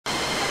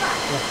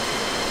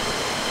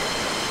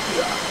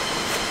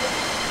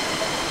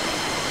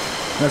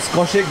That's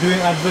Kaushik doing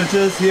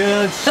adventures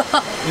here in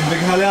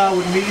Meghalaya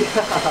with me.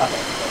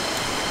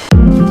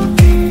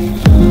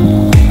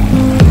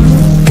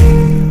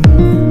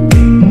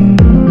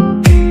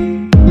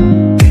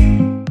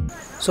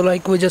 So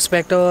like we just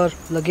packed our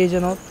luggage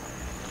and all,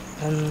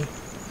 and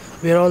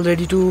we are all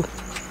ready to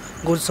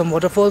go to some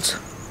waterfalls.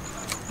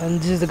 And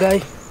this is the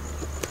guy,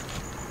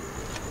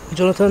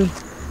 Jonathan.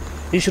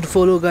 You should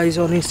follow guys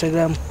on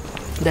Instagram,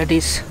 that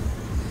is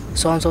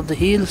Sounds of the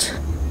Hills.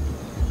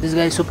 This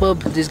guy is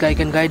superb. This guy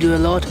can guide you a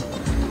lot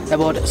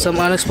about some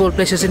unexplored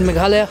places in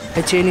Meghalaya.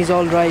 My chain is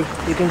all dry,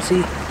 you can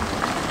see.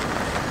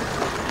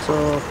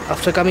 So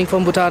after coming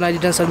from Bhutan, I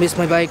didn't service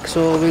my bike,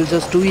 so we'll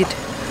just do it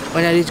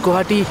when I reach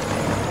Guwahati.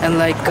 And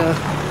like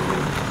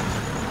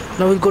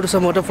now we'll go to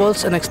some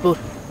waterfalls and explore.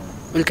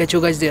 We'll catch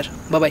you guys there.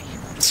 Bye bye.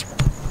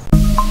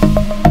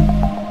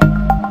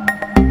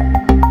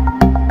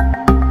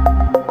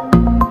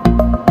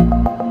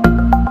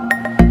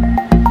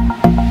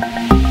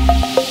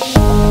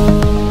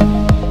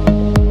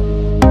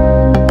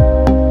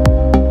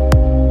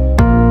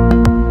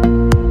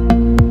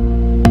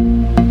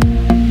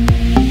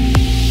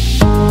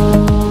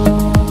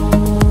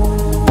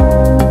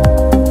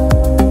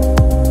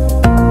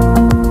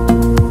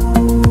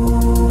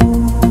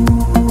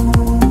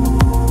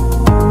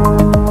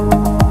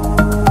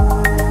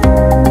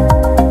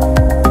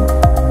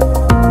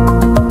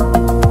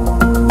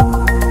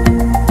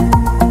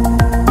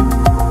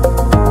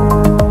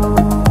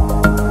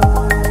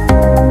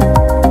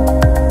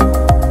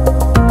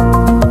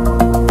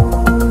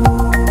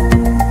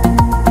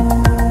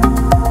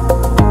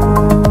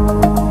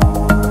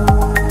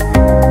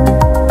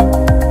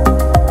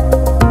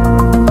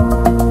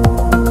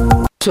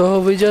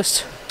 So we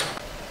just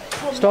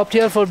stopped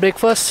here for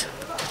breakfast.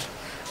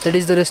 That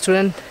is the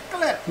restaurant.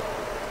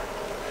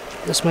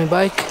 That's my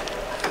bike.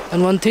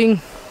 And one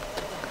thing,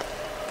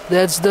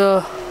 that's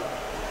the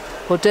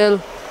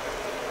hotel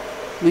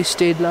we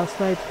stayed last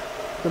night,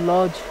 the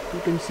lodge. You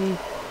can see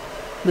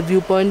the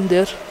viewpoint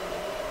there.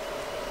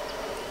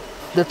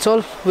 That's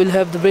all. We'll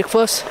have the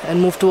breakfast and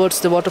move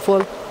towards the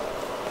waterfall.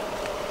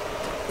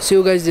 See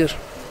you guys there.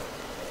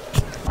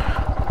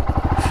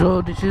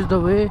 So this is the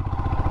way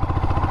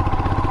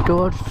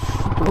towards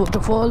the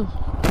waterfall.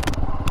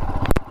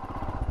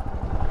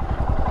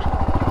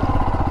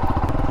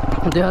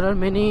 There are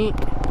many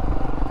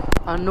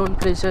unknown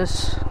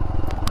places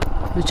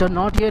which are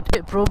not yet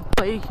approved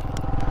by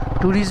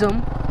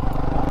tourism,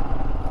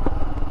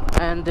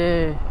 and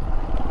they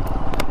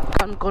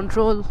can't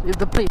control if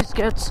the place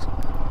gets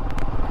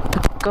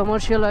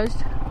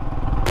commercialized.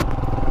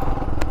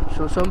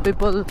 So some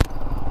people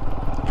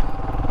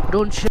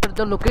don't share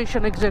the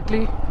location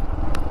exactly,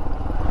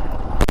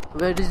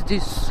 where is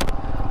this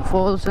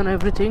falls and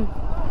everything.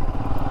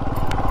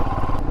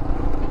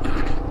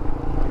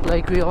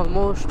 Like we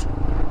almost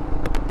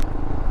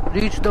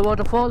reached the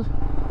waterfall.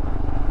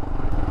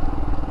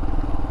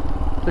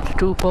 It's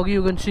too foggy,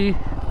 you can see.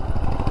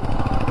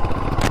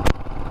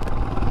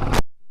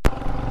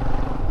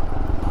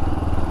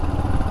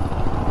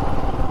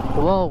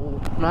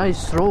 Wow,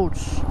 nice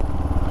roads.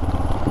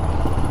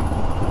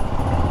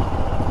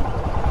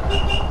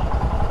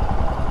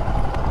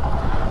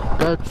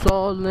 That's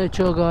all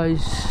nature,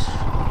 guys.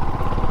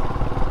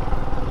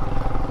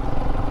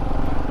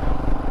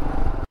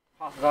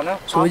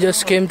 So we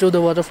just came to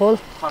the waterfall.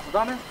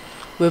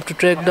 We have to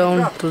trek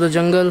down to the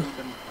jungle.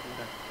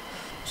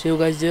 See you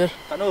guys there.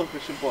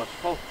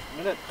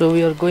 So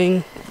we are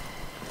going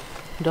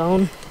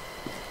down.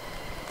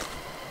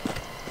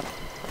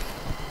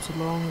 It's a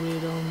long way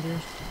down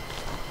there.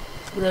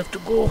 We have to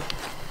go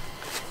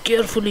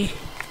carefully.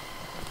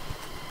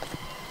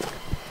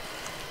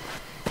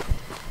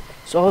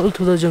 It's all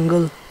to the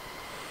jungle.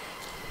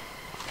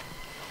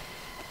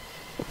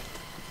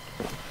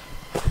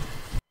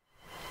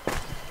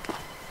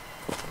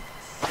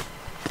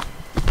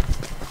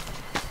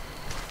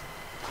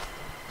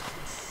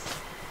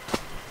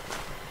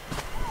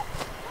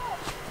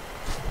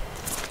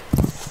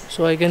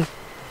 So I can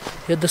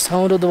hear the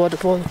sound of the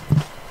waterfall.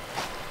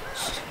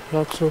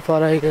 Not so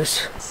far, I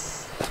guess.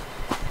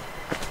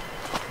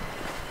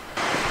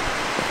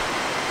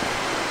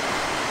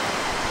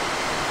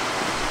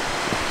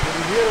 Can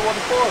you hear the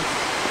waterfall?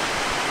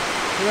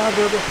 Yeah,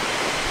 brother.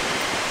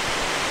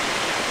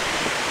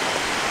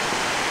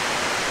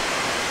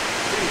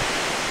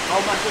 How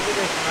much of it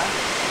is, man?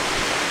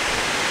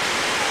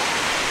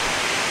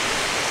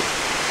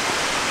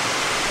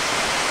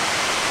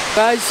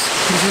 Guys,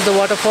 this is the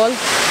waterfall.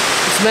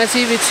 It's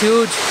massive, it's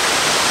huge.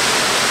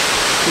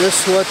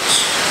 Just watch.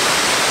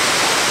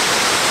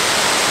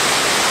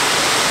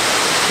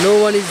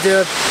 No one is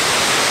there.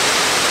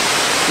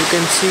 You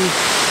can see.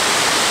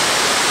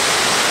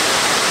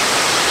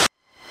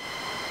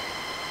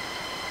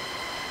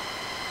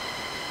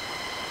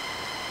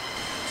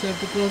 So I have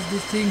to cross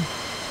this thing.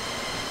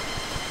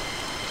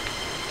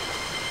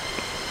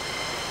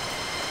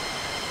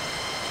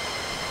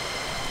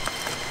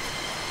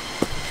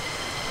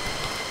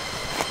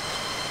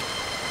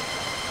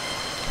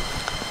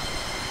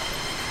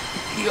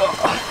 Yeah.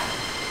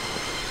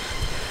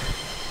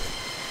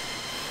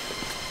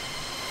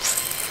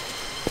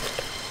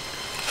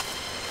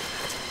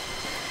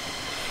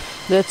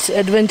 That's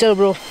adventure,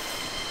 bro.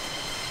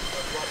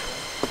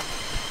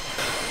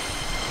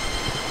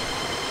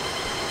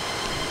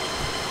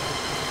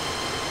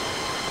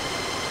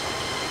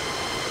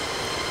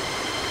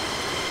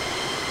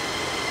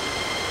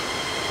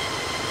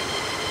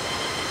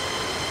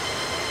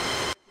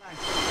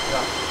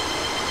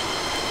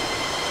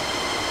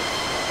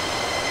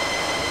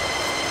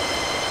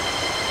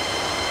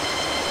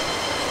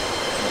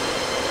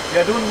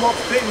 Yeah, don't walk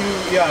straight.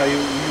 You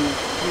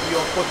put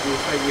your foot to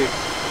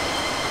sideways.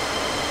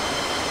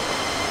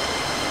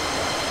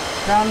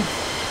 Down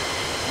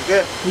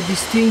Okay. with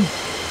this thing.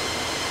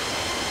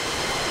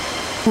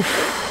 Oof.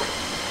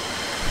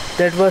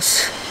 That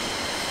was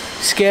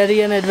scary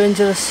and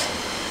adventurous.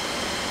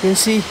 You can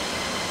see.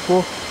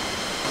 Oh.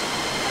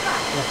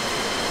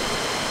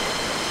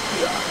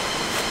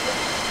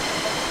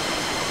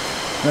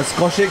 That's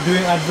Kaushik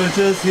doing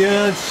adventures here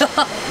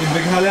in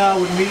Meghalaya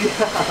with me.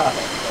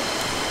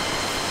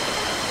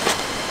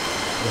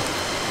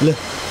 Look.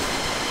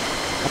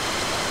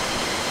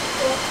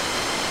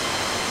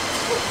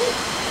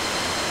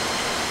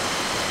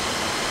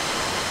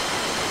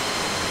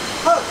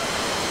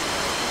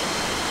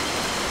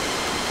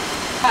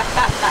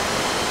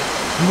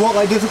 You walk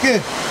like this, okay?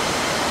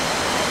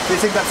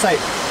 Facing that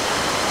side.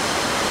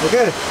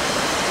 Okay?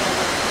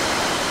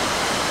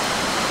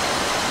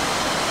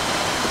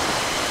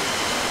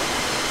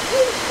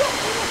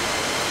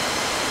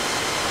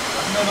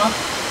 No.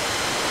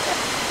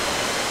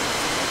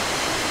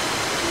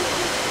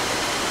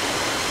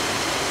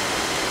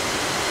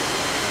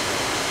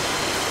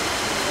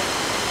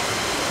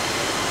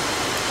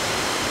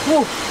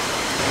 Woo.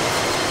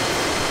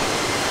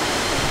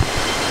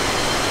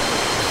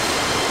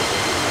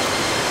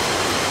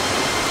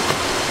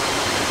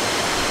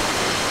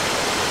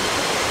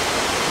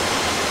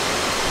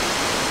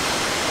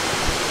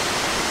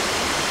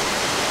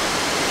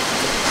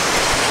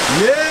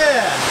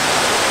 Yeah!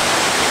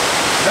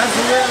 That's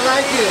the way I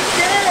like it.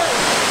 Yeah.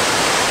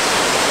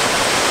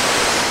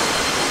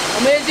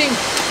 Amazing.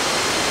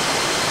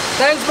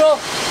 Thanks, bro.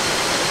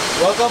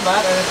 Welcome,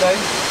 man.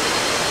 Anytime.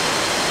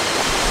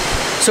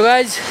 So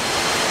guys,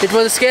 it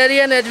was a scary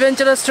and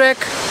adventurous trek.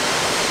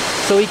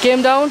 So we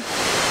came down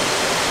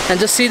and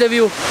just see the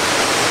view.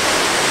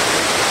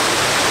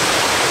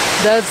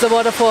 That's the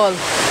waterfall.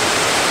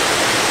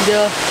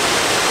 There.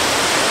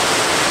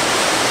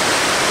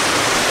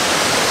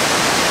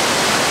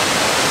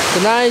 It's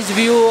a nice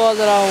view all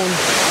around.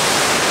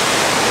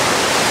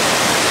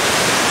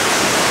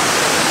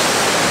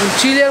 We'll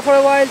chill here for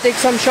a while, take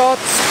some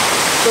shots.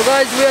 So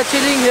guys, we are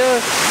chilling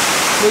here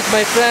with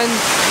my friend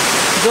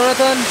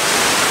Jonathan.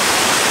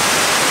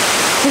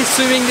 He's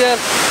swimming there.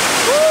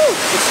 Woo!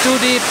 It's too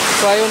deep,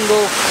 so I won't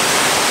go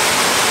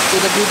to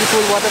the beautiful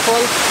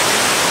waterfall.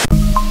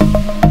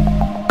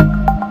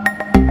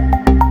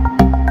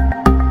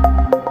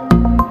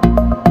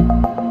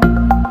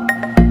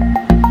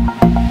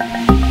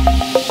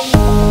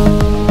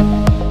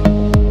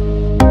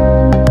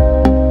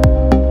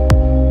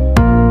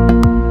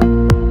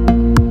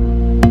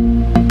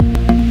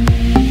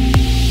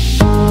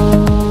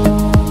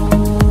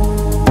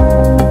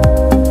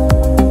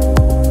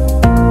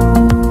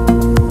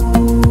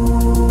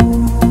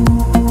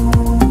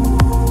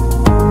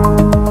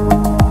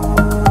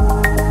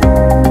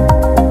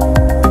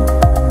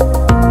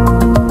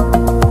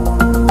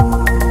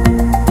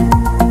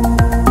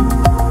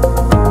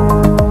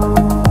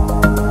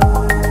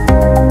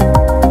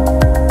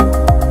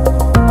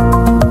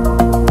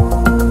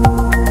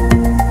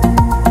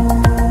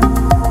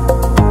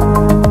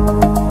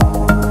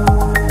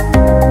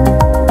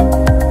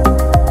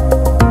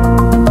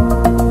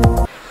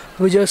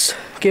 We just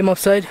came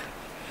outside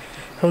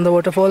from the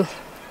waterfall,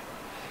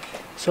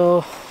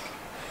 so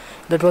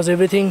that was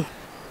everything.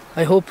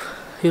 I hope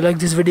you like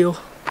this video.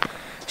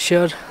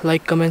 Share,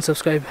 like, comment,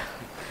 subscribe.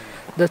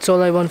 That's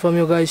all I want from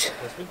you guys.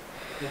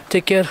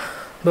 Take care.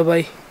 Bye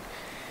bye.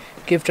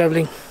 Keep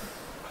traveling.